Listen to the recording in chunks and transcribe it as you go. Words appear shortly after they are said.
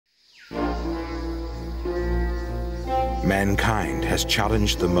mankind has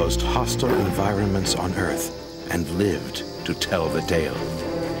challenged the most hostile environments on Earth and lived to tell the tale.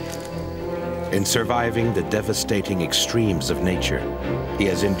 In surviving the devastating extremes of nature, he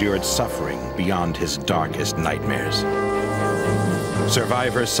has endured suffering beyond his darkest nightmares.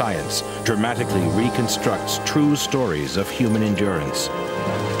 Survivor Science dramatically reconstructs true stories of human endurance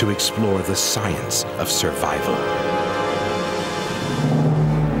to explore the science of survival.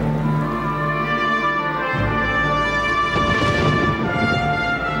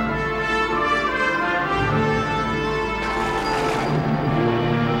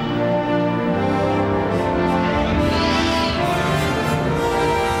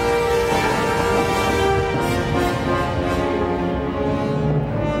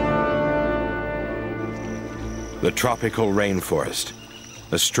 The tropical rainforest,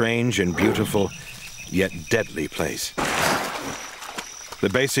 a strange and beautiful, yet deadly place. The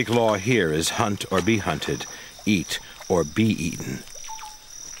basic law here is hunt or be hunted, eat or be eaten.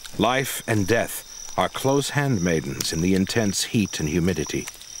 Life and death are close handmaidens in the intense heat and humidity.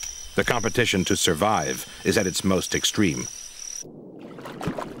 The competition to survive is at its most extreme.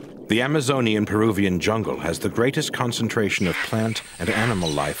 The Amazonian Peruvian jungle has the greatest concentration of plant and animal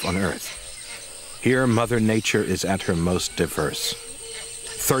life on Earth. Here, Mother Nature is at her most diverse.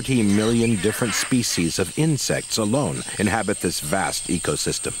 30 million different species of insects alone inhabit this vast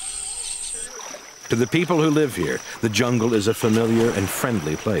ecosystem. To the people who live here, the jungle is a familiar and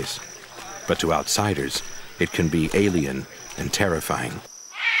friendly place. But to outsiders, it can be alien and terrifying.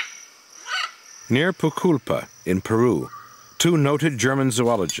 Near Pucallpa, in Peru, two noted German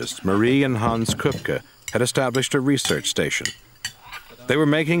zoologists, Marie and Hans Krupke, had established a research station. They were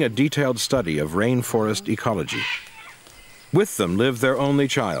making a detailed study of rainforest ecology. With them lived their only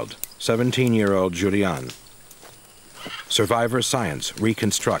child, 17-year-old Julianne. Survivor Science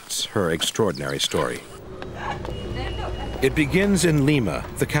reconstructs her extraordinary story. It begins in Lima,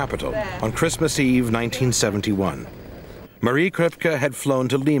 the capital, on Christmas Eve 1971. Marie Krupke had flown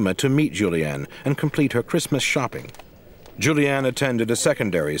to Lima to meet Julianne and complete her Christmas shopping. Julianne attended a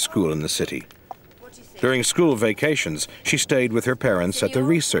secondary school in the city. During school vacations, she stayed with her parents at the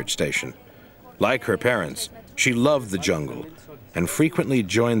research station. Like her parents, she loved the jungle and frequently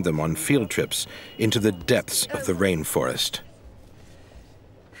joined them on field trips into the depths of the rainforest.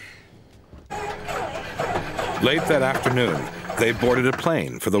 Late that afternoon, they boarded a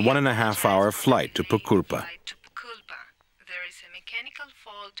plane for the 1.5-hour flight to Pucallpa.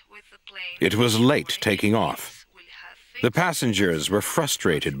 It was late taking off. The passengers were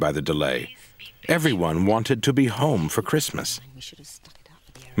frustrated by the delay. Everyone wanted to be home for Christmas.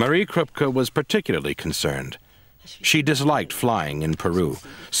 Marie Krupke was particularly concerned. She disliked flying in Peru.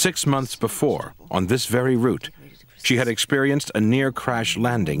 6 months before, on this very route, she had experienced a near-crash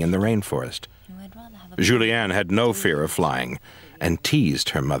landing in the rainforest. Julianne had no fear of flying and teased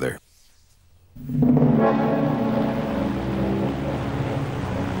her mother.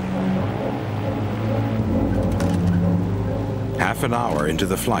 Half an hour into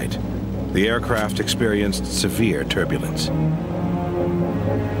the flight, the aircraft experienced severe turbulence.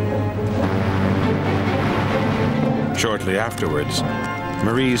 Shortly afterwards,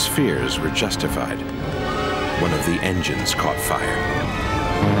 Marie's fears were justified. One of the engines caught fire.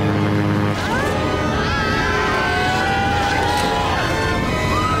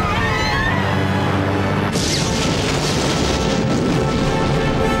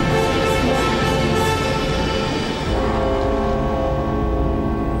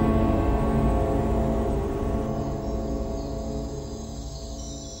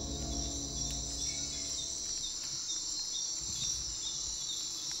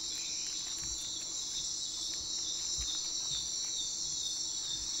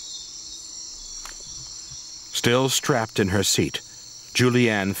 Still strapped in her seat,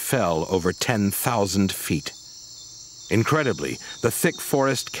 Julianne fell over 10,000 feet. Incredibly, the thick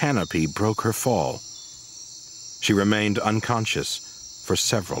forest canopy broke her fall. She remained unconscious for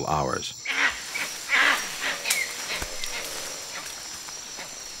several hours.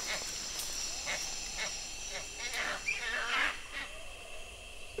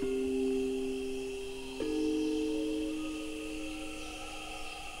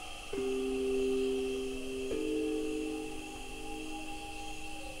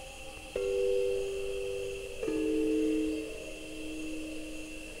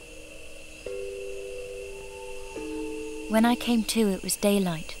 When I came to, it was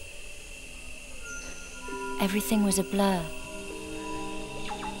daylight. Everything was a blur.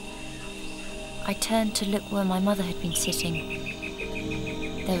 I turned to look where my mother had been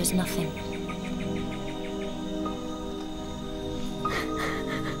sitting. There was nothing.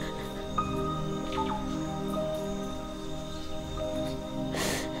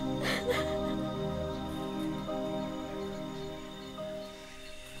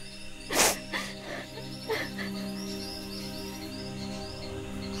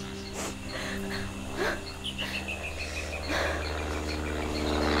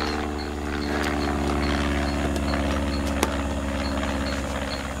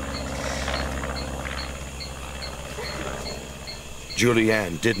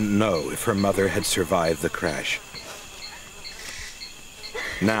 Julianne didn't know if her mother had survived the crash.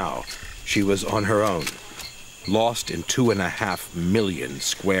 Now, she was on her own, lost in 2.5 million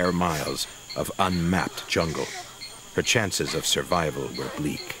square miles of unmapped jungle. Her chances of survival were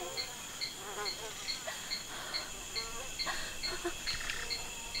bleak.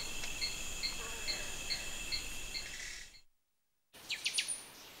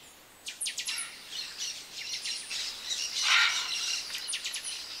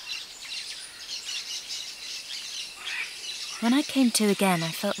 When I came to again, I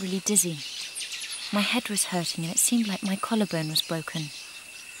felt really dizzy. My head was hurting and it seemed like my collarbone was broken.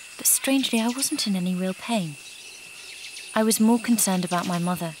 But strangely, I wasn't in any real pain. I was more concerned about my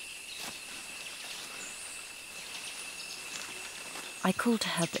mother. I called to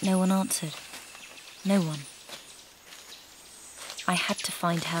her, but no one answered. No one. I had to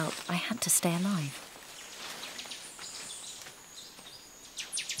find help. I had to stay alive.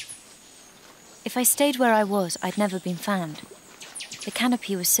 If I stayed where I was, I'd never been found. The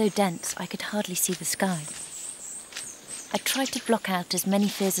canopy was so dense, I could hardly see the sky. I tried to block out as many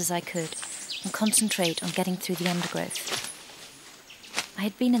fears as I could and concentrate on getting through the undergrowth. I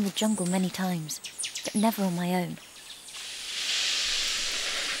had been in the jungle many times, but never on my own.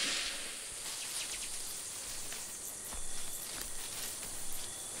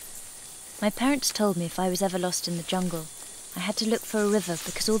 My parents told me if I was ever lost in the jungle, I had to look for a river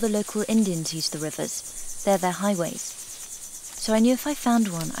because all the local Indians use the rivers. They're their highways. So I knew if I found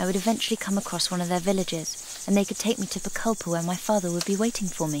one, I would eventually come across one of their villages and they could take me to Pakulpa where my father would be waiting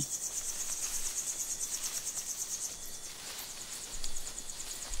for me.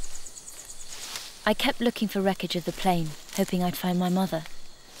 I kept looking for wreckage of the plane, hoping I'd find my mother,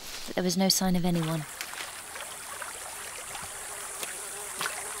 but there was no sign of anyone.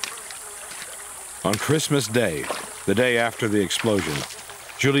 On Christmas Day, the day after the explosion,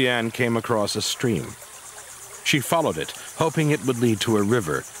 Julianne came across a stream. She followed it, hoping it would lead to a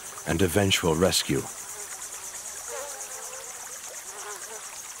river and eventual rescue.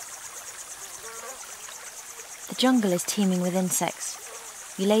 The jungle is teeming with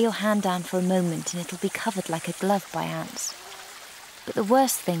insects. You lay your hand down for a moment and it'll be covered like a glove by ants. But the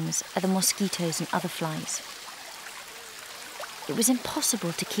worst things are the mosquitoes and other flies. It was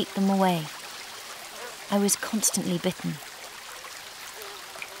impossible to keep them away. I was constantly bitten.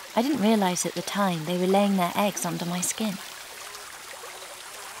 I didn't realize at the time they were laying their eggs under my skin.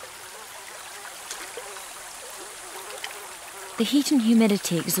 The heat and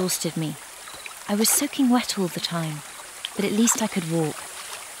humidity exhausted me. I was soaking wet all the time, but at least I could walk.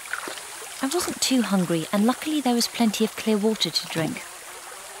 I wasn't too hungry, and luckily there was plenty of clear water to drink.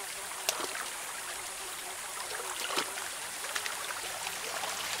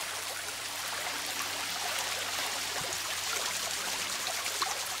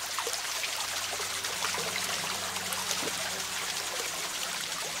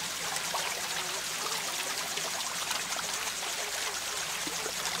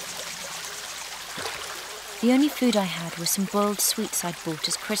 The only food I had was some boiled sweets I'd bought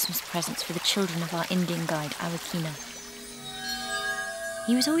as Christmas presents for the children of our Indian guide, Awakina.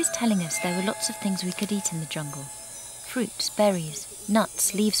 He was always telling us there were lots of things we could eat in the jungle. Fruits, berries,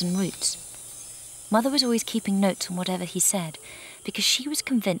 nuts, leaves and roots. Mother was always keeping notes on whatever he said, because she was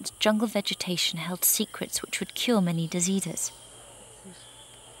convinced jungle vegetation held secrets which would cure many diseases.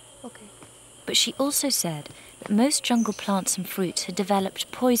 Okay. But she also said that most jungle plants and fruits had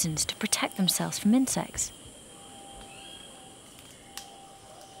developed poisons to protect themselves from insects.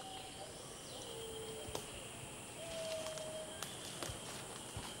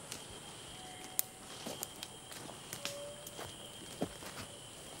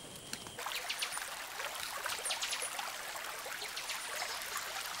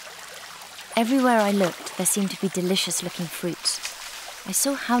 Everywhere I looked, there seemed to be delicious-looking fruits. I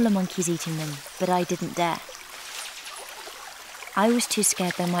saw howler monkeys eating them, but I didn't dare. I was too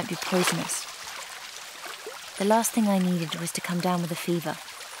scared they might be poisonous. The last thing I needed was to come down with a fever.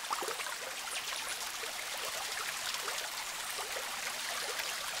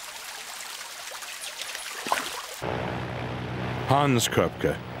 Hans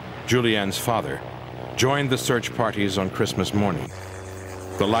Krupke, Julianne's father, joined the search parties on Christmas morning.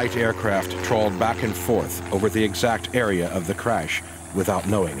 The light aircraft trawled back and forth over the exact area of the crash without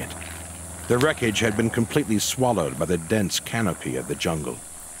knowing it. The wreckage had been completely swallowed by the dense canopy of the jungle.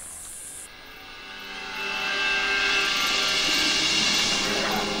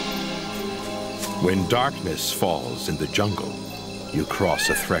 When darkness falls in the jungle, you cross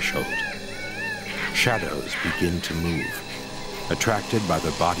a threshold. Shadows begin to move, attracted by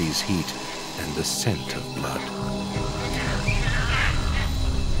the body's heat and the scent of blood.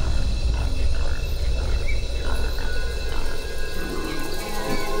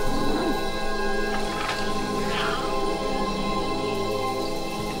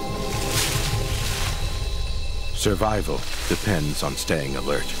 Survival depends on staying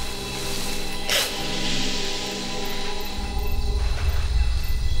alert.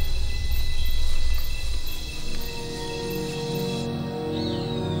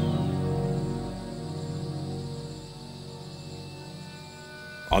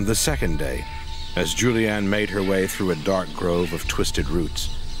 On the second day, as Julianne made her way through a dark grove of twisted roots,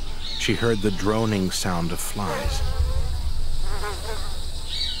 she heard the droning sound of flies.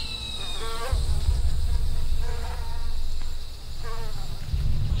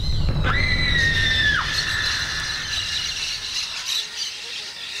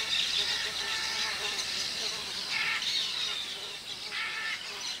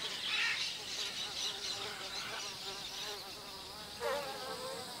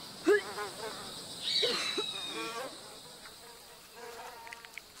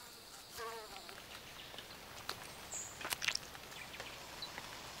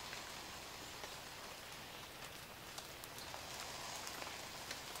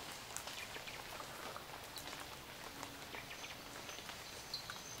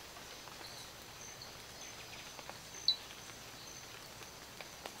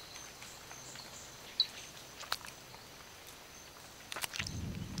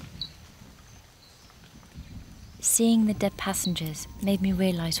 Seeing the dead passengers made me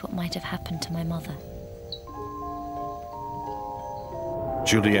realise what might have happened to my mother.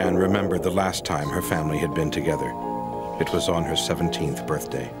 Julianne remembered the last time her family had been together. It was on her 17th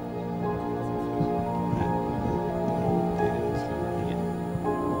birthday.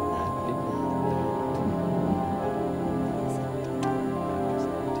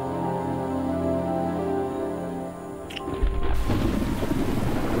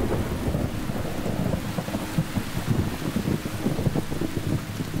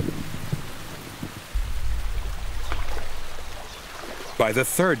 By the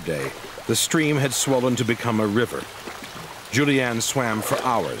third day, the stream had swollen to become a river. Julianne swam for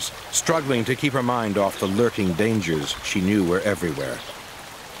hours, struggling to keep her mind off the lurking dangers she knew were everywhere.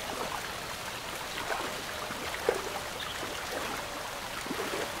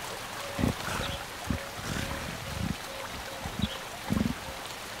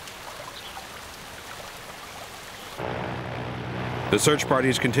 The search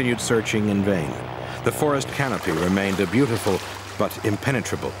parties continued searching in vain. The forest canopy remained a beautiful but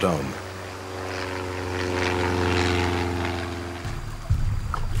impenetrable dome.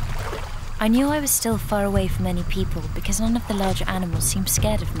 I knew I was still far away from any people because none of the larger animals seemed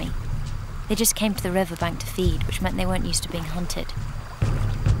scared of me. They just came to the riverbank to feed, which meant they weren't used to being hunted.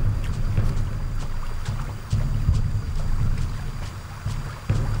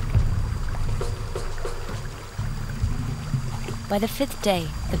 By the fifth day,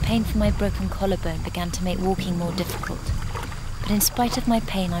 the pain from my broken collarbone began to make walking more difficult. But in spite of my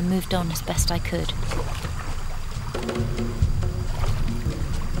pain, I moved on as best I could.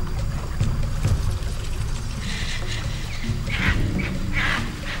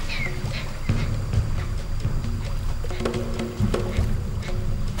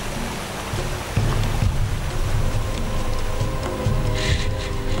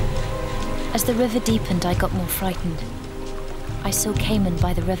 As the river deepened, I got more frightened. I saw caiman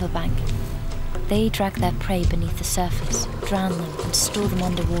by the riverbank. They drag their prey beneath the surface, drown them, and store them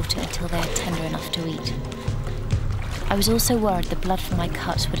underwater until they are tender enough to eat. I was also worried the blood from my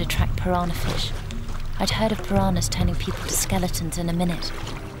cuts would attract piranha fish. I'd heard of piranhas turning people to skeletons in a minute,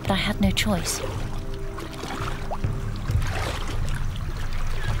 but I had no choice.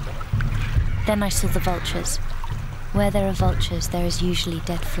 Then I saw the vultures. Where there are vultures, there is usually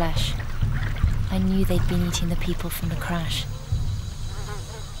dead flesh. I knew they'd been eating the people from the crash.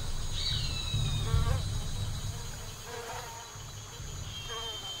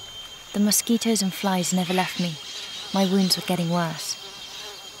 The mosquitoes and flies never left me. My wounds were getting worse.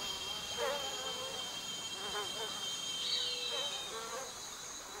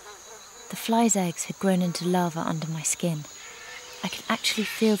 The flies' eggs had grown into larvae under my skin. I could actually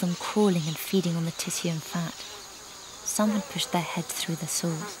feel them crawling and feeding on the tissue and fat. Some had pushed their heads through the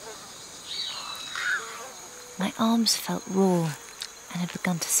sores. My arms felt raw and had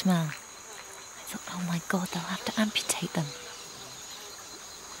begun to smell. I thought, oh my God, they'll have to amputate them.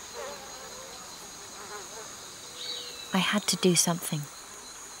 I had to do something.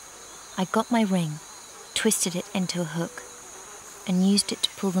 I got my ring, twisted it into a hook, and used it to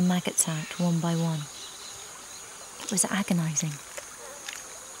pull the maggots out one by one. It was agonizing.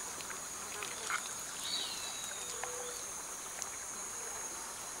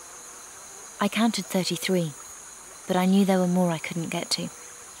 I counted 33, but I knew there were more I couldn't get to.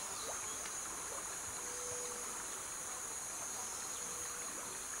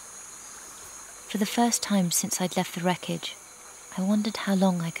 For the first time since I'd left the wreckage, I wondered how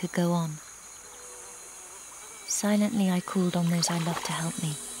long I could go on. Silently I called on those I loved to help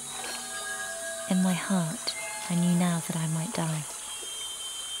me. In my heart, I knew now that I might die.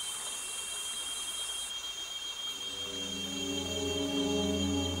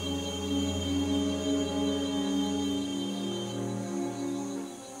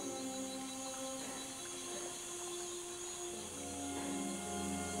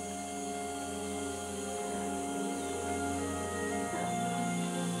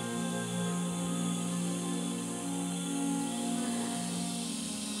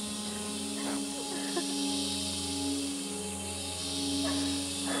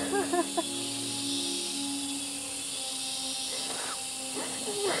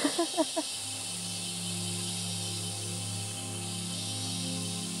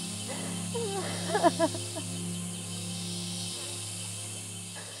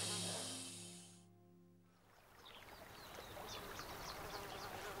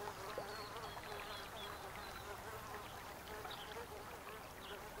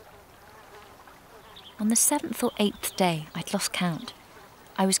 On the 7th or 8th day, I'd lost count.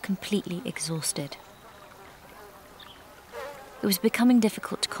 I was completely exhausted. It was becoming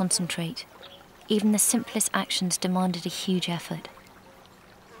difficult to concentrate. Even the simplest actions demanded a huge effort.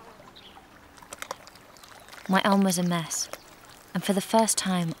 My arm was a mess, and for the first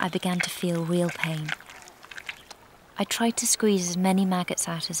time I began to feel real pain. I tried to squeeze as many maggots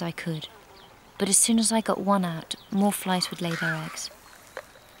out as I could, but as soon as I got one out, more flies would lay their eggs.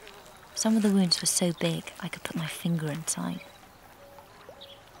 Some of the wounds were so big I could put my finger inside.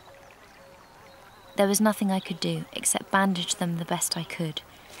 There was nothing I could do except bandage them the best I could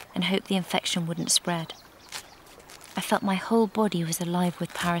and hope the infection wouldn't spread. I felt my whole body was alive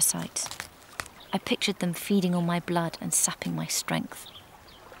with parasites. I pictured them feeding on my blood and sapping my strength.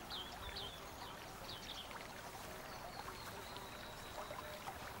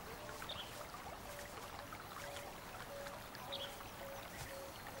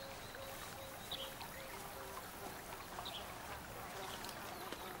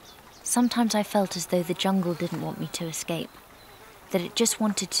 Sometimes I felt as though the jungle didn't want me to escape, that it just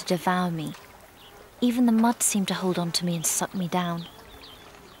wanted to devour me. Even the mud seemed to hold on to me and suck me down.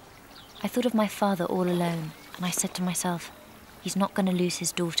 I thought of my father all alone, and I said to myself, he's not going to lose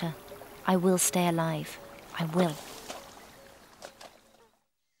his daughter. I will stay alive. I will.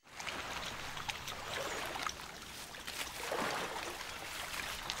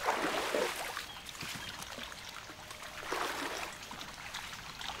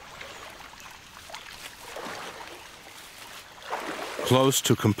 Close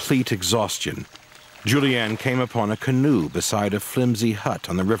to complete exhaustion, Julianne came upon a canoe beside a flimsy hut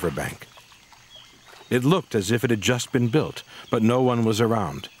on the riverbank. It looked as if it had just been built, but no one was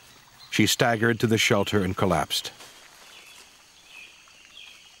around. She staggered to the shelter and collapsed.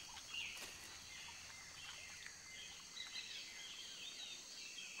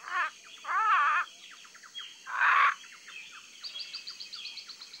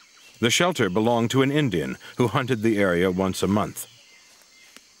 The shelter belonged to an Indian who hunted the area once a month.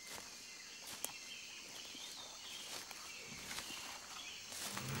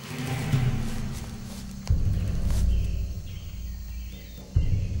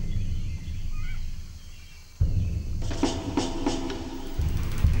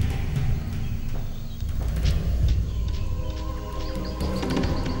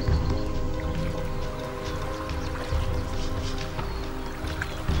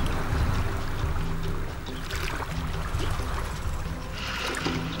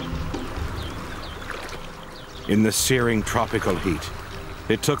 In the searing tropical heat,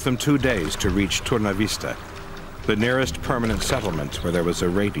 it took them 2 days to reach Tornavista, the nearest permanent settlement where there was a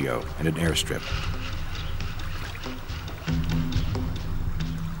radio and an airstrip.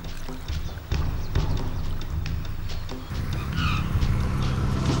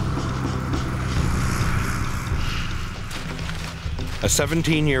 A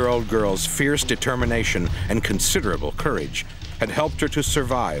 17-year-old girl's fierce determination and considerable courage had helped her to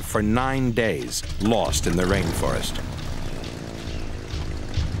survive for 9 days, lost in the rainforest.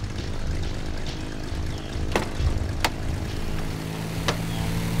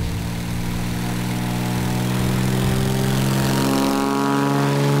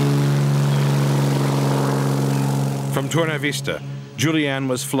 From Tornavista, Julianne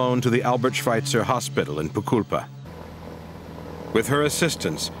was flown to the Albert Schweitzer Hospital in Puculpa. With her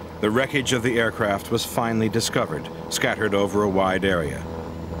assistance, the wreckage of the aircraft was finally discovered, scattered over a wide area.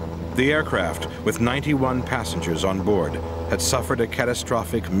 The aircraft, with 91 passengers on board, had suffered a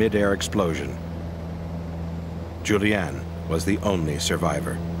catastrophic mid-air explosion. Julianne was the only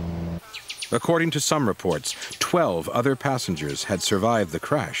survivor. According to some reports, 12 other passengers had survived the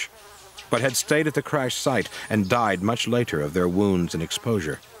crash, but had stayed at the crash site and died much later of their wounds and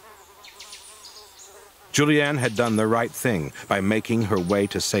exposure. Julianne had done the right thing by making her way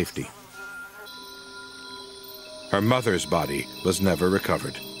to safety. Her mother's body was never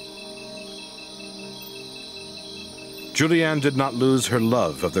recovered. Julianne did not lose her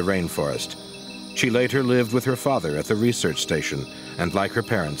love of the rainforest. She later lived with her father at the research station, and like her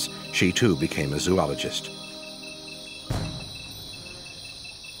parents, she too became a zoologist.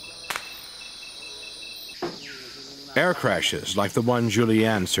 Air crashes like the one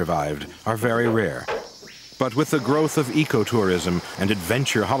Julianne survived are very rare. But with the growth of ecotourism and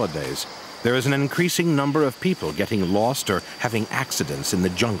adventure holidays, there is an increasing number of people getting lost or having accidents in the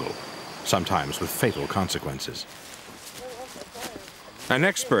jungle, sometimes with fatal consequences. An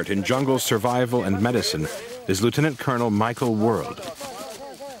expert in jungle survival and medicine is Lieutenant Colonel Michael World.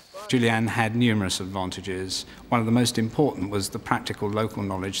 Julianne had numerous advantages. One of the most important was the practical local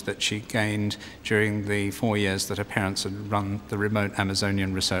knowledge that she gained during the 4 years that her parents had run the remote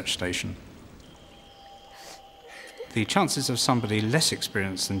Amazonian research station. The chances of somebody less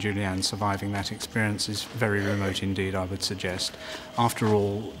experienced than Julianne surviving that experience is very remote indeed, I would suggest. After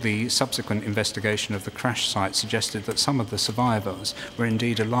all, the subsequent investigation of the crash site suggested that some of the survivors were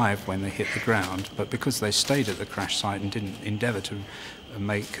indeed alive when they hit the ground, but because they stayed at the crash site and didn't endeavour to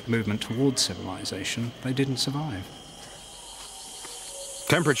make movement towards civilization, they didn't survive.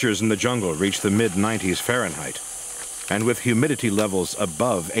 Temperatures in the jungle reach the mid-90s Fahrenheit, and with humidity levels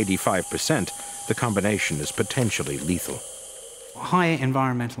above 85%, the combination is potentially lethal. High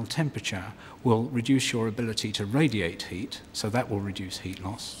environmental temperature will reduce your ability to radiate heat, so that will reduce heat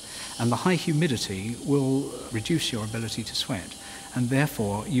loss, and the high humidity will reduce your ability to sweat, and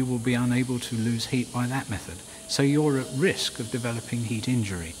therefore you will be unable to lose heat by that method. So you're at risk of developing heat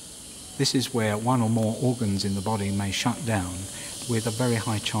injury. This is where one or more organs in the body may shut down, with a very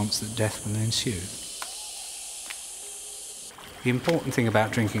high chance that death will ensue. The important thing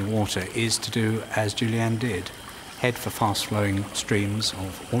about drinking water is to do as Julianne did, head for fast-flowing streams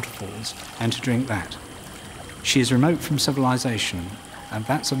of waterfalls and to drink that. She is remote from civilization, and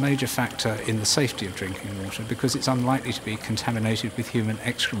that's a major factor in the safety of drinking water because it's unlikely to be contaminated with human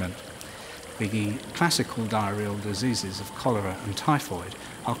excrement. The classical diarrheal diseases of cholera and typhoid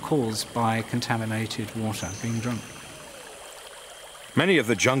are caused by contaminated water being drunk. Many of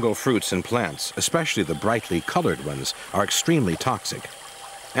the jungle fruits and plants, especially the brightly colored ones, are extremely toxic.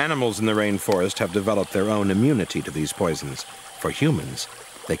 Animals in the rainforest have developed their own immunity to these poisons. For humans,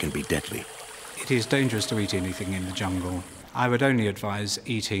 they can be deadly. It is dangerous to eat anything in the jungle. I would only advise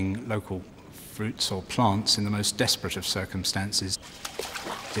eating local fruits or plants in the most desperate of circumstances.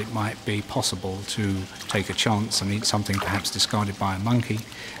 It might be possible to take a chance and eat something perhaps discarded by a monkey,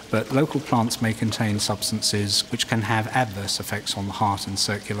 but local plants may contain substances which can have adverse effects on the heart and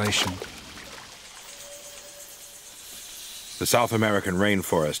circulation. The South American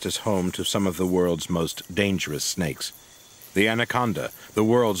rainforest is home to some of the world's most dangerous snakes. The anaconda, the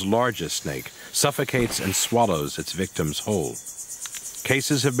world's largest snake, suffocates and swallows its victims whole.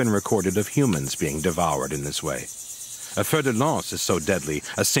 Cases have been recorded of humans being devoured in this way. A feu de lance is so deadly,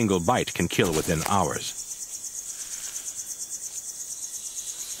 a single bite can kill within hours.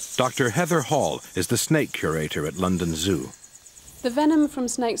 Dr. Heather Hall is the snake curator at London Zoo. The venom from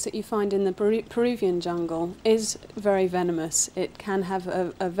snakes that you find in the Peruvian jungle is very venomous. It can have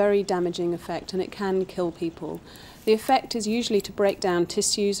a very damaging effect and it can kill people. The effect is usually to break down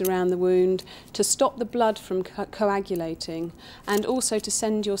tissues around the wound, to stop the blood from coagulating, and also to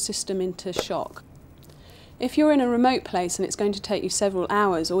send your system into shock. If you're in a remote place and it's going to take you several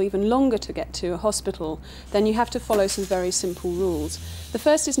hours or even longer to get to a hospital, then you have to follow some very simple rules. The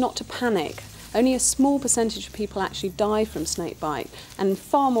first is not to panic. Only a small percentage of people actually die from snake bite, and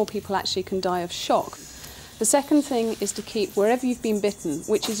far more people actually can die of shock. The second thing is to keep wherever you've been bitten,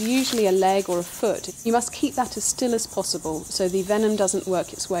 which is usually a leg or a foot, you must keep that as still as possible so the venom doesn't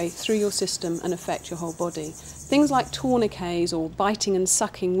work its way through your system and affect your whole body. Things like tourniquets or biting and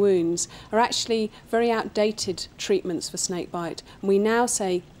sucking wounds are actually very outdated treatments for snake bite. We now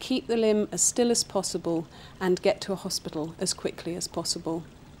say keep the limb as still as possible and get to a hospital as quickly as possible.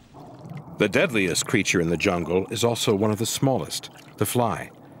 The deadliest creature in the jungle is also one of the smallest, the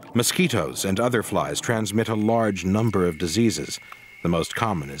fly. Mosquitoes and other flies transmit a large number of diseases. The most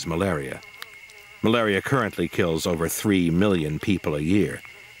common is malaria. Malaria currently kills over 3 million people a year.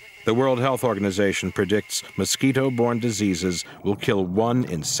 The World Health Organization predicts mosquito-borne diseases will kill 1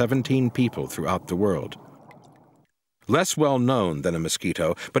 in 17 people throughout the world. Less well known than a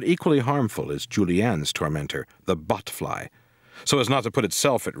mosquito, but equally harmful is Julianne's tormentor, the botfly. So as not to put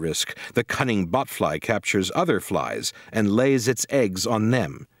itself at risk, the cunning botfly captures other flies and lays its eggs on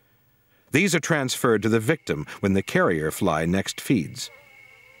them. These are transferred to the victim when the carrier fly next feeds.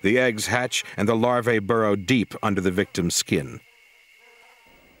 The eggs hatch and the larvae burrow deep under the victim's skin.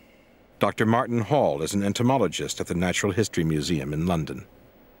 Dr. Martin Hall is an entomologist at the Natural History Museum in London.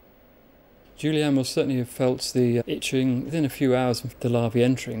 Julianne will certainly have felt the itching within a few hours of the larvae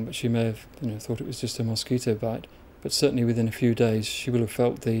entering, but she may have thought it was just a mosquito bite. But certainly within a few days she will have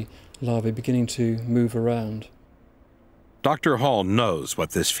felt the larvae beginning to move around. Dr. Hall knows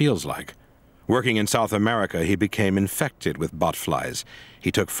what this feels like. Working in South America, he became infected with botflies.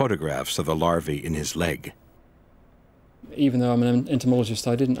 He took photographs of the larvae in his leg. Even though I'm an entomologist,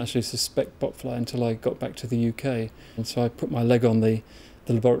 I didn't actually suspect botfly until I got back to the UK. And so I put my leg on the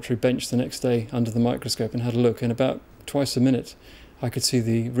laboratory bench the next day under the microscope and had a look. And about twice a minute, I could see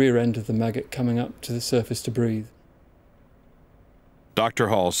the rear end of the maggot coming up to the surface to breathe. Dr.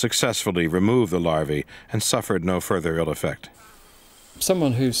 Hall successfully removed the larvae and suffered no further ill effect.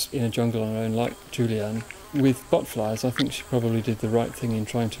 Someone who's in a jungle on her own, like Julianne, with botflies, I think she probably did the right thing in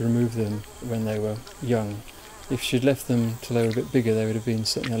trying to remove them when they were young. If she'd left them till they were a bit bigger, they would have been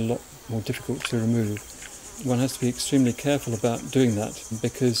certainly a lot more difficult to remove. One has to be extremely careful about doing that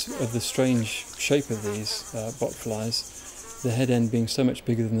because of the strange shape of these botflies. The head end being so much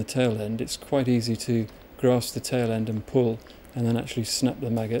bigger than the tail end, it's quite easy to grasp the tail end and pull and then actually snap the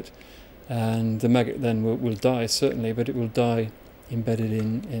maggot. And the maggot then will die, certainly, but it will die embedded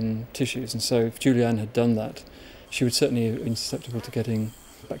in tissues. And so if Julianne had done that, she would certainly have been susceptible to getting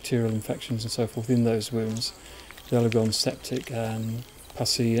bacterial infections and so forth in those wounds. They'll have gone septic and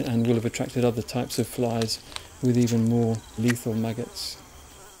pussy and will have attracted other types of flies with even more lethal maggots.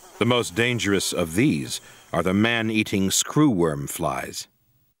 The most dangerous of these are the man-eating screwworm flies.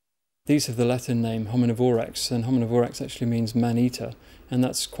 These have the Latin name hominivorax, and hominivorax actually means man-eater, and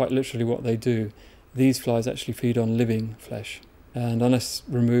that's quite literally what they do. These flies actually feed on living flesh, and unless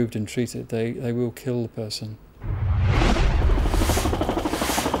removed and treated, they will kill the person.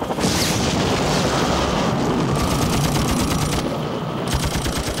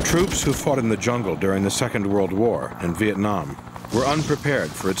 Troops who fought in the jungle during the Second World War and Vietnam were unprepared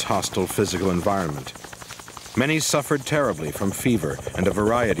for its hostile physical environment. Many suffered terribly from fever and a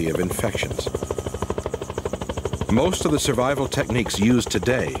variety of infections. Most of the survival techniques used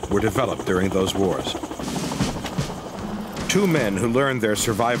today were developed during those wars. Two men who learned their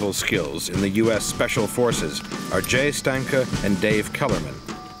survival skills in the U.S. Special Forces are Jay Stanka and Dave Kellerman.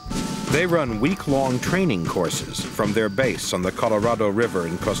 They run week-long training courses from their base on the Colorado River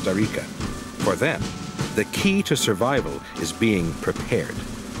in Costa Rica. For them, the key to survival is being prepared.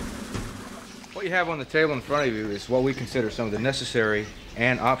 What you have on the table in front of you is what we consider some of the necessary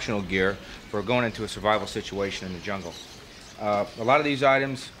and optional gear for going into a survival situation in the jungle. A lot of these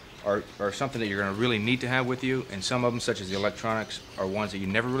items are something that you're going to really need to have with you, and some of them, such as the electronics, are ones that you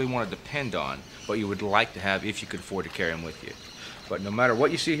never really want to depend on, but you would like to have if you could afford to carry them with you. But no matter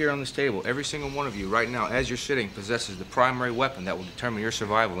what you see here on this table, every single one of you right now, as you're sitting, possesses the primary weapon that will determine your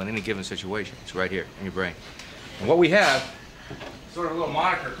survival in any given situation. It's right here in your brain. And what we have is sort of a little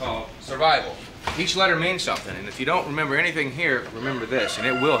moniker called survival. Each letter means something, and if you don't remember anything here, remember this, and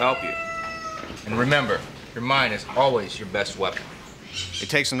it will help you. And remember, your mind is always your best weapon. It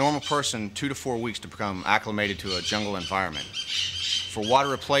takes a normal person 2 to 4 weeks to become acclimated to a jungle environment. For water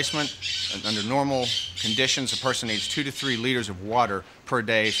replacement, under normal conditions, a person needs 2 to 3 liters of water per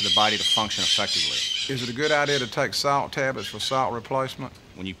day for the body to function effectively. Is it a good idea to take salt tablets for salt replacement?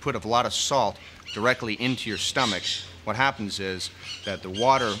 When you put a lot of salt directly into your stomach, what happens is that the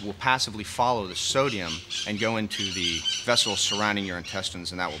water will passively follow the sodium and go into the vessels surrounding your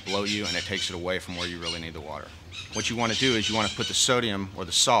intestines, and that will bloat you, and it takes it away from where you really need the water. What you want to do is you want to put the sodium or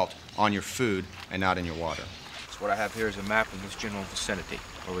the salt on your food and not in your water. So what I have here is a map of this general vicinity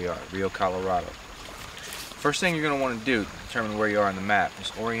where we are, Rio, Colorado. First thing you're going to want to do to determine where you are on the map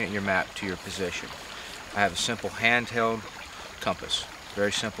is orient your map to your position. I have a simple handheld compass.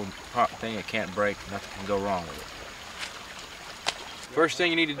 Very simple thing, it can't break, nothing can go wrong with it. First thing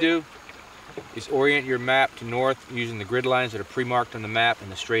you need to do is orient your map to north using the grid lines that are pre-marked on the map and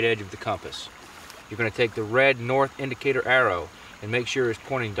the straight edge of the compass. You're going to take the red north indicator arrow and make sure it's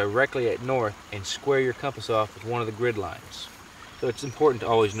pointing directly at north and square your compass off with one of the grid lines. So it's important to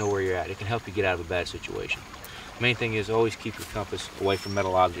always know where you're at. It can help you get out of a bad situation. The main thing is always keep your compass away from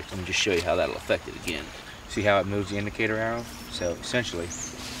metal objects. Let me just show you how that'll affect it again. See how it moves the indicator arrow? So essentially,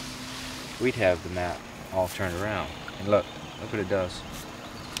 we'd have the map all turned around. And look what it does.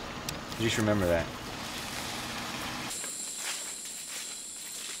 Just remember that.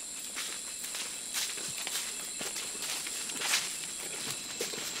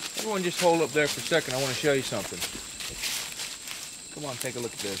 Everyone just hold up there for a second. I want to show you something. Come on, take a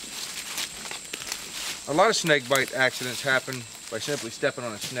look at this. A lot of snake bite accidents happen by simply stepping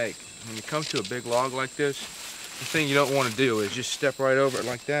on a snake. When you come to a big log like this, the thing you don't want to do is just step right over it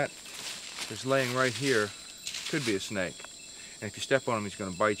like that. It's laying right here. Could be a snake. And if you step on him, he's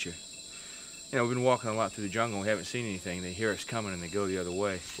going to bite you. You know, we've been walking a lot through the jungle. We haven't seen anything. They hear us coming and they go the other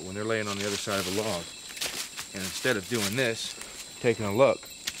way. But when they're laying on the other side of a log, and instead of doing this, taking a look,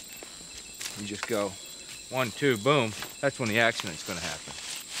 you just go 1, 2, boom. That's when the accident's going to happen.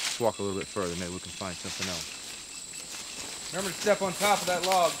 Let's walk a little bit further. Maybe we can find something else. Remember to step on top of that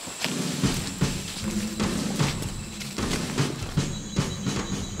log.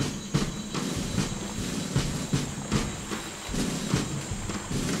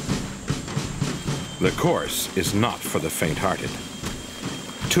 The course is not for the faint-hearted.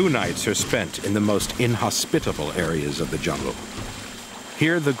 2 nights are spent in the most inhospitable areas of the jungle.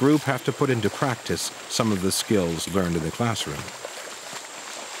 Here, the group have to put into practice some of the skills learned in the classroom.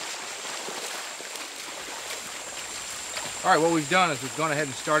 All right, what we've done is we've gone ahead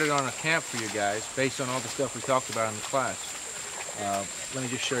and started on a camp for you guys based on all the stuff we talked about in the class. Let me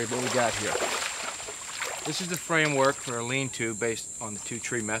just show you what we got here. This is the framework for a lean-to based on the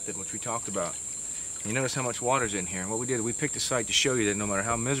 2-tree method, which we talked about. You notice how much water's in here. And what we did, we picked a site to show you that no matter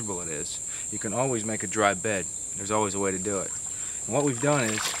how miserable it is, you can always make a dry bed. There's always a way to do it. And what we've done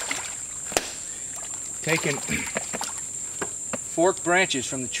is taken forked branches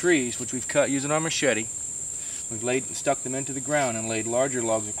from the trees, which we've cut using our machete. We've laid and stuck them into the ground and laid larger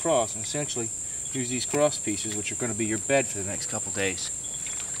logs across, and essentially use these cross pieces, which are going to be your bed for the next couple days.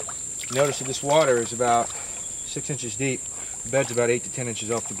 Notice that this water is about 6 inches deep. The bed's about 8 to 10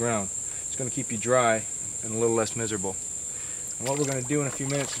 inches off the ground. It's going to keep you dry and a little less miserable. And what we're going to do in a few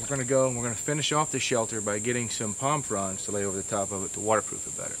minutes is we're going to go and we're going to finish off the shelter by getting some palm fronds to lay over the top of it to waterproof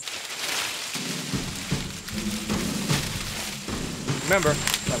it better. Remember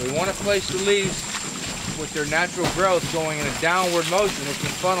that we want to place the leaves with their natural growth going in a downward motion that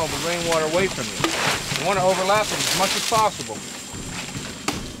can funnel the rainwater away from you. We want to overlap them as much as possible.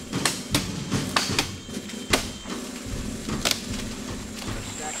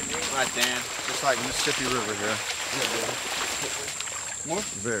 Right, Dan. Just like Mississippi River here. More?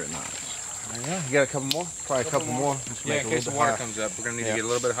 Very nice. There you go. You got a couple more? Probably a couple more. Yeah, in case the water comes up, we're going to need to get a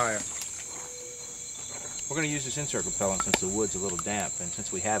little bit higher. We're going to use this insert propellant since the wood's a little damp, and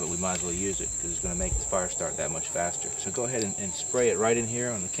since we have it, we might as well use it because it's going to make the fire start that much faster. So go ahead and spray it right in here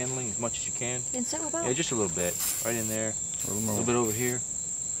on the kindling as much as you can. Insert propellant? Yeah, just a little bit. Right in there. A little bit over here.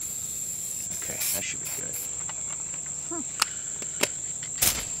 Okay, that should be good.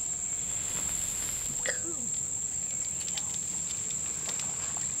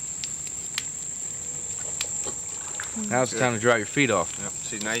 Now it's time to dry your feet off. Yep.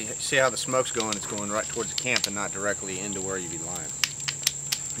 See, now you see how the smoke's going? It's going right towards the camp and not directly into where you'd be lying.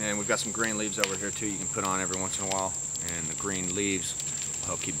 And we've got some green leaves over here too you can put on every once in a while. And the green leaves will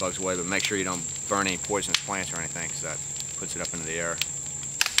help keep bugs away, but make sure you don't burn any poisonous plants or anything because that puts it up into the air.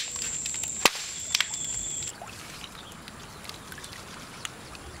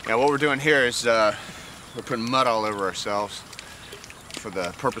 Now what we're doing here is we're putting mud all over ourselves for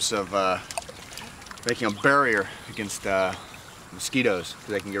the purpose of making a barrier against mosquitoes, because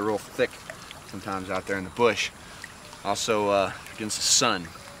they can get real thick sometimes out there in the bush. Also against the sun.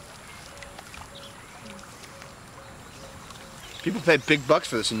 People pay big bucks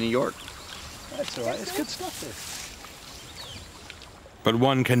for this in New York. That's all right. It's good stuff there. But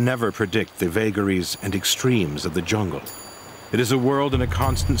one can never predict the vagaries and extremes of the jungle. It is a world in a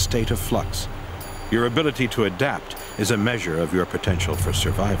constant state of flux. Your ability to adapt is a measure of your potential for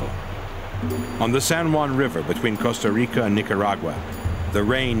survival. On the San Juan River between Costa Rica and Nicaragua, the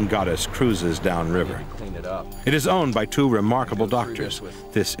rain goddess cruises downriver. It is owned by 2 remarkable doctors.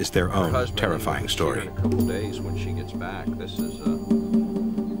 This is their own terrifying story.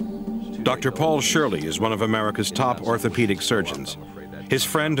 Dr. Paul Shirley is one of America's top orthopedic surgeons. His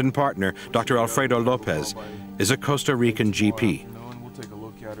friend and partner, Dr. Alfredo Lopez, is a Costa Rican GP.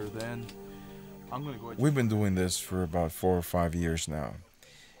 We've been doing this for about 4 or 5 years now,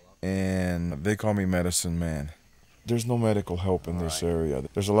 and they call me Medicine Man. There's no medical help in this area.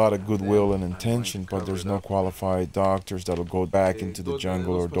 There's a lot of goodwill and intention, but there's no qualified doctors that'll go back into the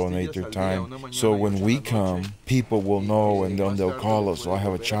jungle or donate their time. So when we come, people will know, and then they'll call us. So I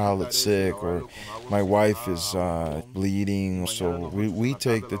have a child that's sick, or my wife is bleeding, so we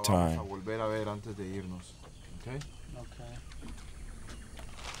take the time.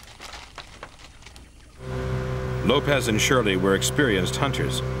 Lopez and Shirley were experienced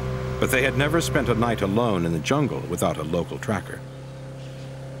hunters, but they had never spent a night alone in the jungle without a local tracker.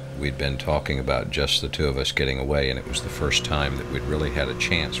 We'd been talking about just the two of us getting away, and it was the first time that we'd really had a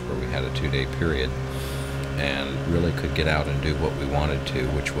chance where we had a 2-day period and really could get out and do what we wanted to,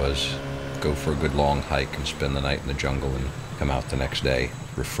 which was go for a good long hike and spend the night in the jungle and come out the next day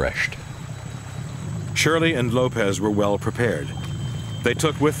refreshed. Shirley and Lopez were well prepared. They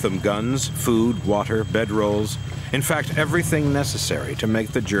took with them guns, food, water, bedrolls, in fact, everything necessary to make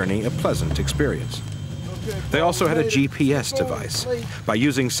the journey a pleasant experience. They also had a GPS device. By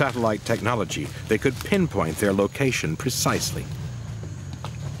using satellite technology, they could pinpoint their location precisely.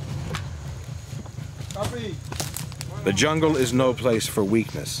 The jungle is no place for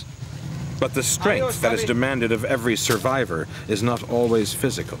weakness, but the strength that is demanded of every survivor is not always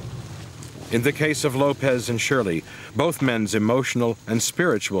physical. In the case of Lopez and Shirley, both men's emotional and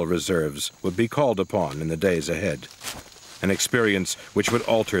spiritual reserves would be called upon in the days ahead, an experience which would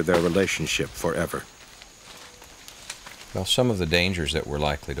alter their relationship forever. Well, some of the dangers that we're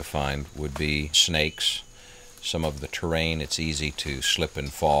likely to find would be snakes. Some of the terrain, it's easy to slip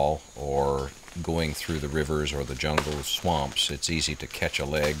and fall, or going through the rivers or the jungle swamps, it's easy to catch a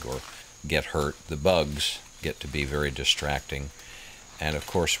leg or get hurt. The bugs get to be very distracting. And of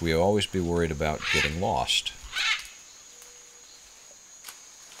course, we always be worried about getting lost.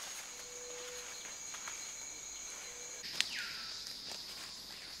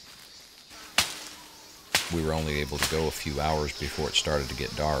 We were only able to go a few hours before it started to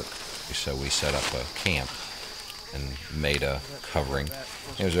get dark, so we set up a camp and made a covering.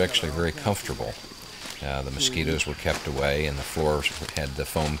 It was actually very comfortable. The mosquitoes were kept away, and the floor had the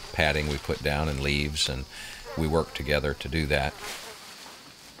foam padding we put down and leaves, and we worked together to do that.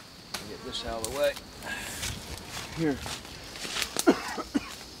 Get this out of the way. Here.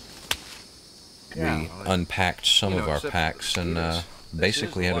 We unpacked some of our packs and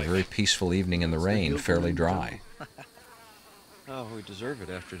basically had a very peaceful evening in the rain, fairly dry. Oh, we deserve it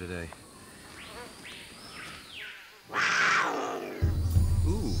after today.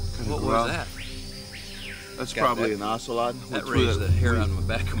 Ooh, what was that? That's probably an ocelot. That raised the hair on the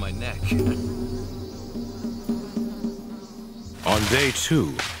back of my neck. On day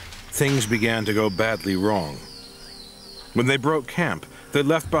 2, things began to go badly wrong. When they broke camp, they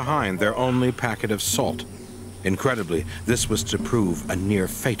left behind their only packet of salt. Incredibly, this was to prove a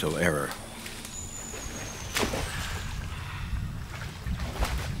near-fatal error.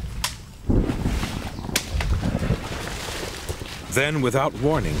 Then, without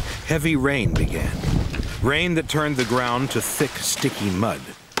warning, heavy rain began. Rain that turned the ground to thick, sticky mud.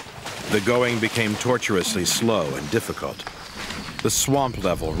 The going became tortuously slow and difficult. The swamp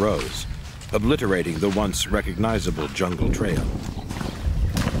level rose, obliterating the once recognizable jungle trail.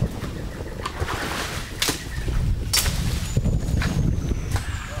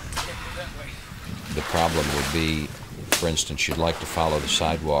 The problem would be, for instance, you'd like to follow the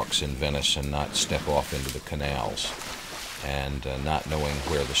sidewalks in Venice and not step off into the canals. And not knowing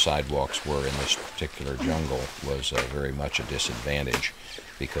where the sidewalks were in this particular jungle was very much a disadvantage,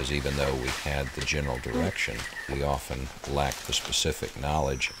 because even though we had the general direction, we often lacked the specific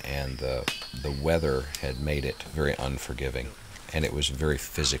knowledge, and the weather had made it very unforgiving, and it was very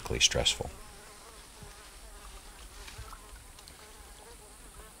physically stressful.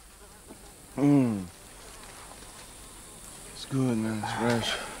 It's good, man. It's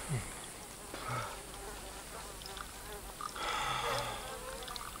fresh.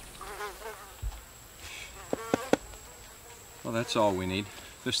 Well, that's all we need.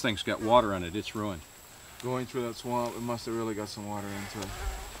 This thing's got water on it. It's ruined. Going through that swamp, it must have really got some water into it.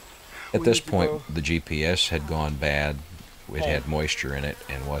 At this point, the GPS had gone bad. It had moisture in it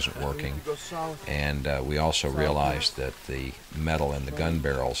and wasn't working. And we also realized that the metal in the gun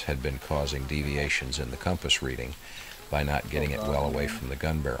barrels had been causing deviations in the compass reading by not getting it well away from the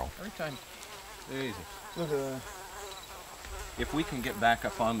gun barrel. Every time. Easy. Look at that. If we can get back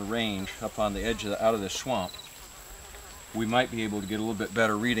up on the range, up on the edge of out of this swamp, we might be able to get a little bit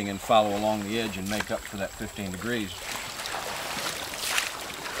better reading and follow along the edge and make up for that 15 degrees.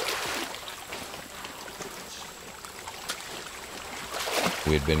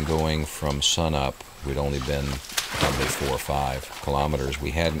 We had been going from sunup. We'd only been probably 4 or 5 kilometers.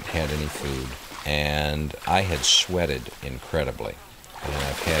 We hadn't had any food, and I had sweated incredibly. And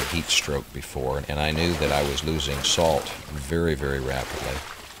I've had heat stroke before, and I knew that I was losing salt very, very rapidly.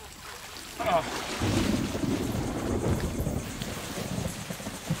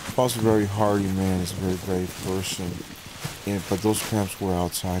 Paul's a very hardy man. He's a very brave person. But those cramps were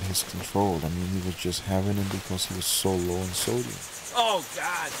outside his control. I mean, he was just having them because he was so low in sodium. Oh,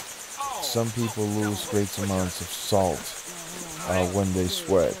 God! Oh. Some people lose great amounts of salt when they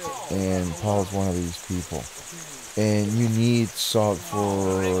sweat, and Paul's one of these people. and you need salt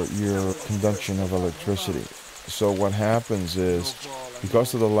for your conduction of electricity. So what happens is,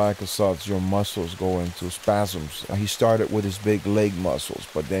 because of the lack of salt, your muscles go into spasms. He started with his big leg muscles,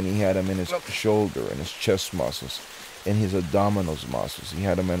 but then he had them in his shoulder and his chest muscles, and his abdominal muscles. He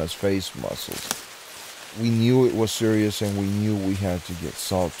had them in his face muscles. We knew it was serious, and we knew we had to get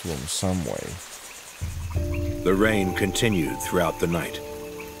salt to him some way. The rain continued throughout the night.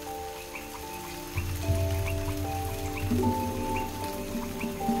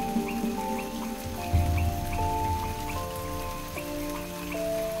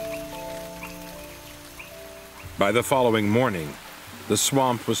 By the following morning, the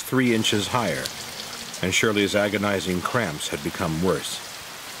swamp was 3 inches higher, and Shirley's agonizing cramps had become worse.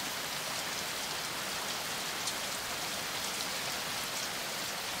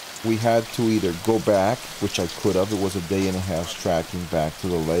 We had to either go back, which I could have, it was a day and a half's tracking back to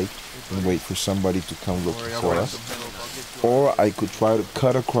the lake, and wait for somebody to come look for us. Or I could try to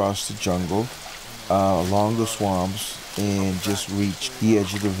cut across the jungle, along the swamps, and just reach the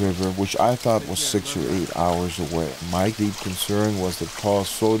edge of the river, which I thought was 6 or 8 hours away. My deep concern was that Paul's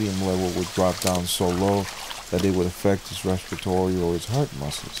sodium level would drop down so low that it would affect his respiratory or his heart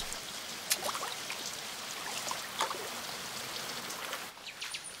muscles.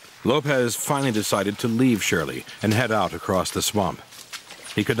 Lopez finally decided to leave Shirley and head out across the swamp.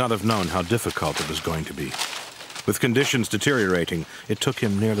 He could not have known how difficult it was going to be. With conditions deteriorating, it took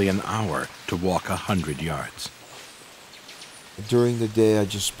him nearly an hour to walk 100 yards. During the day, I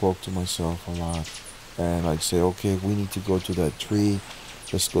just spoke to myself a lot. And I'd say, okay, we need to go to that tree.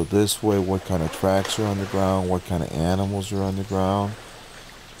 Let's go this way. What kind of tracks are on the ground? What kind of animals are on the ground?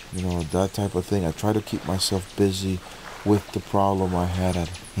 You know, that type of thing. I try to keep myself busy with the problem I had at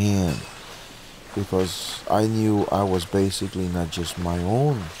hand, because I knew I was basically not just my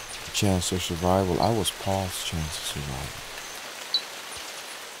own chance of survival, I was Paul's chance of survival.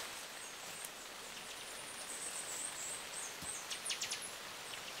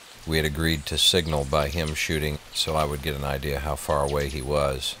 We had agreed to signal by him shooting so I would get an idea how far away he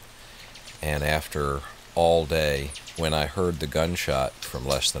was. And after all day, when I heard the gunshot from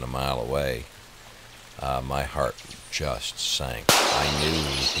less than a mile away, my heart just sank. I knew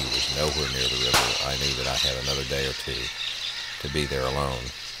he was nowhere near the river. I knew that I had another day or two to be there alone.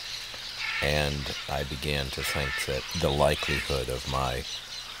 And I began to think that the likelihood of my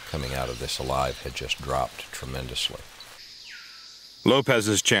coming out of this alive had just dropped tremendously.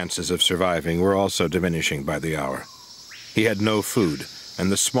 Lopez's chances of surviving were also diminishing by the hour. He had no food,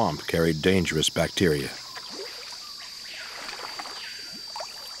 and the swamp carried dangerous bacteria.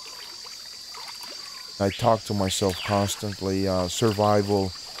 I talk to myself constantly.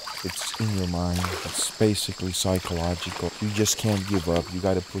 Survival, it's in your mind. It's basically psychological. You just can't give up. You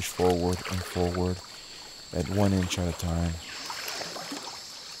got to push forward and forward at 1 inch at a time.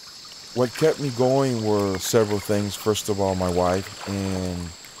 What kept me going were several things. First of all, my wife and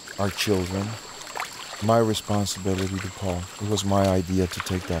our children. My responsibility to Paul. It was my idea to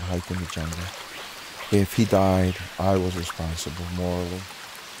take that hike in the jungle. If he died, I was responsible morally.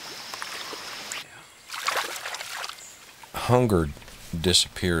 Hunger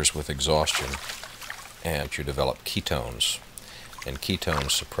disappears with exhaustion, and you develop ketones, and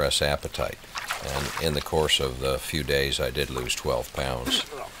ketones suppress appetite. And in the course of the few days, I did lose 12 pounds.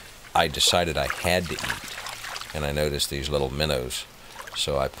 I decided I had to eat, and I noticed these little minnows,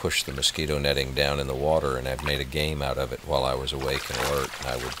 so I pushed the mosquito netting down in the water, and I've made a game out of it while I was awake and alert, and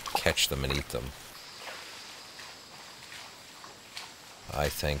I would catch them and eat them. I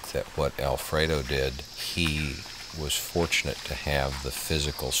think that what Alfredo did, he was fortunate to have the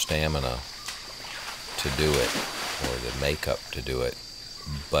physical stamina to do it, or the makeup to do it,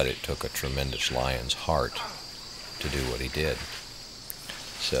 but it took a tremendous lion's heart to do what he did.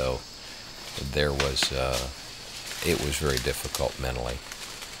 So there was, it was very difficult mentally.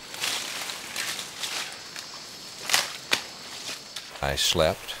 I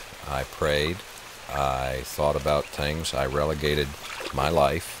slept, I prayed, I thought about things, I relegated my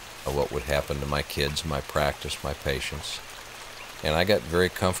life, what would happen to my kids, my practice, my patients. And I got very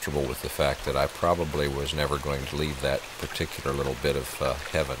comfortable with the fact that I probably was never going to leave that particular little bit of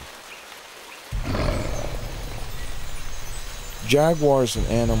heaven. Jaguars and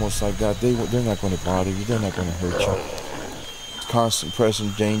animals like that, they're not going to bother you, they're not going to hurt you. Constant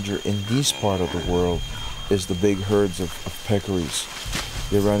present danger in this part of the world is the big herds of peccaries.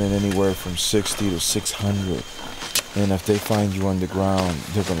 They're running anywhere from 60 to 600. And if they find you on the ground,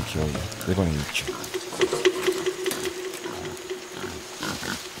 they're going to kill you. They're going to eat you.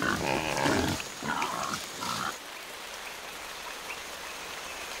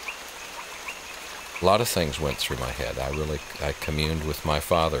 A lot of things went through my head. I communed with my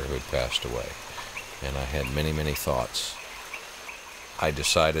father who had passed away, and I had many, many thoughts. I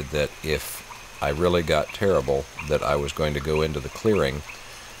decided that if I really got terrible, that I was going to go into the clearing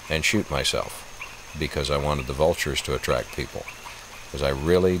and shoot myself, because I wanted the vultures to attract people, because I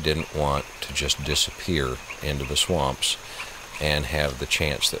really didn't want to just disappear into the swamps and have the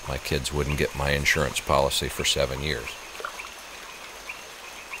chance that my kids wouldn't get my insurance policy for 7 years.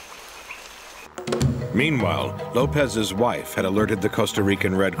 Meanwhile, Lopez's wife had alerted the Costa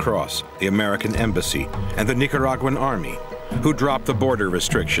Rican Red Cross, the American Embassy, and the Nicaraguan Army, who dropped the border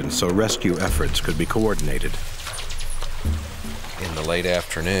restrictions so rescue efforts could be coordinated. In the late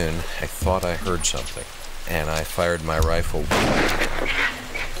afternoon, I thought I heard something, and I fired my rifle.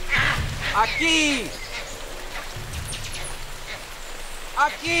 Aquí!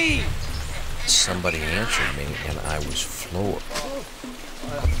 Aquí! Somebody answered me, and I was floored.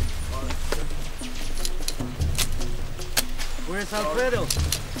 Where's Alfredo?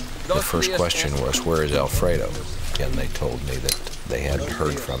 The first question was, where is Alfredo? And they told me that they hadn't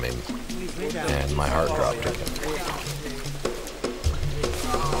heard from him, and my heart dropped again.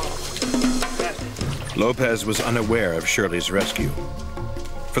 Lopez was unaware of Shirley's rescue.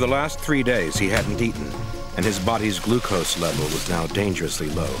 For the last 3 days, he hadn't eaten, and his body's glucose level was now dangerously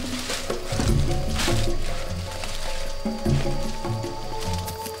low.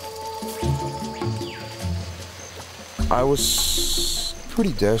 I was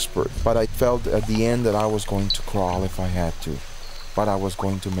pretty desperate, but I felt at the end that I was going to crawl if I had to, but I was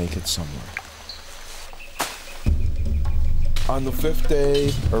going to make it somewhere. On the 5th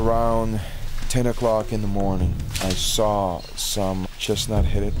day, around 10 o'clock in the morning, I saw some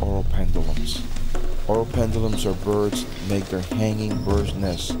chestnut-headed oral pendulums. Oral pendulums are birds that make their hanging bird's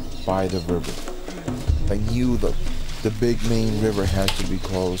nests by the river. I knew that the big main river had to be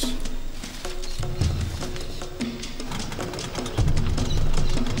closed.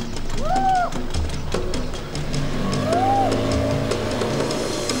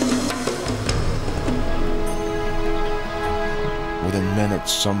 Within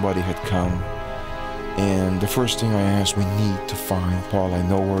minutes, somebody had come, and the first thing I asked, we need to find Paul. I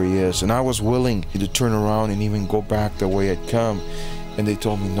know where he is. And I was willing to turn around and even go back the way I'd come. And they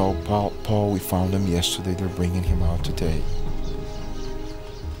told me, no, Paul, we found him yesterday. They're bringing him out today.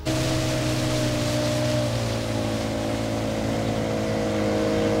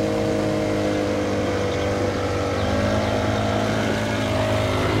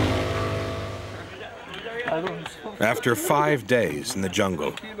 After 5 days in the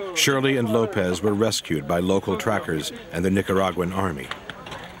jungle, Shirley and Lopez were rescued by local trackers and the Nicaraguan Army.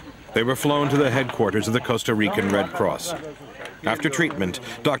 They were flown to the headquarters of the Costa Rican Red Cross. After treatment,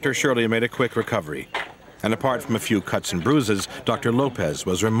 Dr. Shirley made a quick recovery, and apart from a few cuts and bruises, Dr. Lopez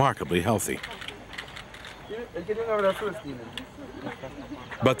was remarkably healthy.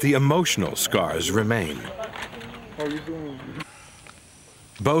 But the emotional scars remain.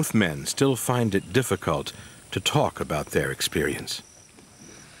 Both men still find it difficult to talk about their experience.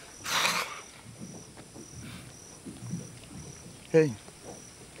 Hey,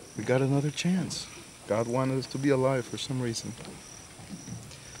 we got another chance. God wanted us to be alive for some reason.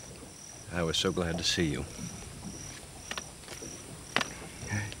 I was so glad to see you.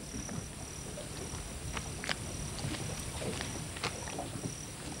 Hey.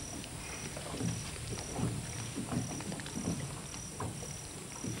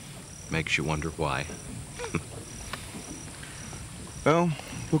 Makes you wonder why. Well,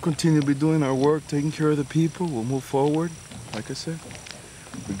 we'll continue to be doing our work, taking care of the people. We'll move forward. Like I said,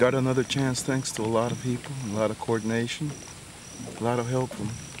 we got another chance thanks to a lot of people, a lot of coordination, a lot of help from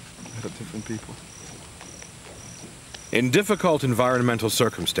a lot of different people. In difficult environmental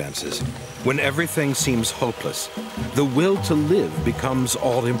circumstances, when everything seems hopeless, the will to live becomes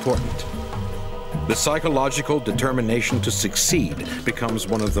all important. The psychological determination to succeed becomes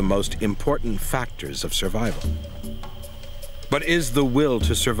one of the most important factors of survival. But is the will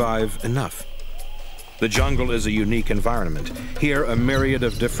to survive enough? The jungle is a unique environment. Here, a myriad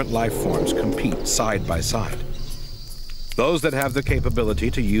of different life forms compete side by side. Those that have the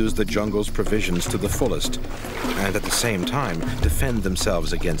capability to use the jungle's provisions to the fullest, and at the same time defend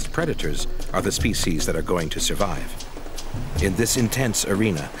themselves against predators, are the species that are going to survive. In this intense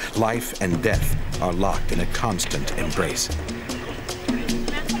arena, life and death are locked in a constant embrace.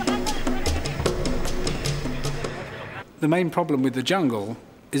 The main problem with the jungle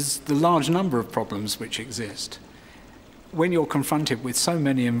is the large number of problems which exist. When you're confronted with so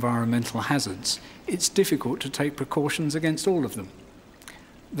many environmental hazards, it's difficult to take precautions against all of them.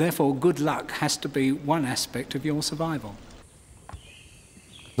 Therefore, good luck has to be one aspect of your survival.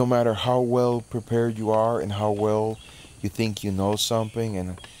 No matter how well prepared you are and how well you think you know something,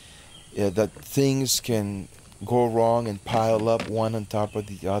 and that things can go wrong and pile up one on top of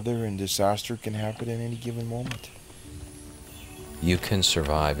the other, and disaster can happen at any given moment. You can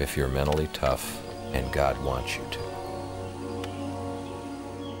survive if you're mentally tough, and God wants you to.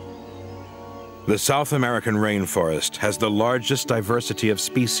 The South American rainforest has the largest diversity of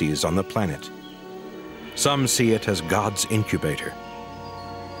species on the planet. Some see it as God's incubator.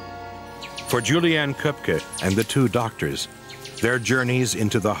 For Julianne Kupke and the two doctors, their journeys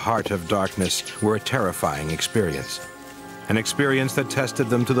into the heart of darkness were a terrifying experience, an experience that tested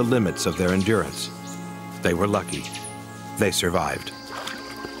them to the limits of their endurance. They were lucky. They survived.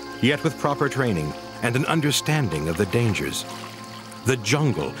 Yet with proper training and an understanding of the dangers, the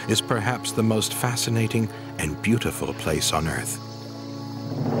jungle is perhaps the most fascinating and beautiful place on Earth.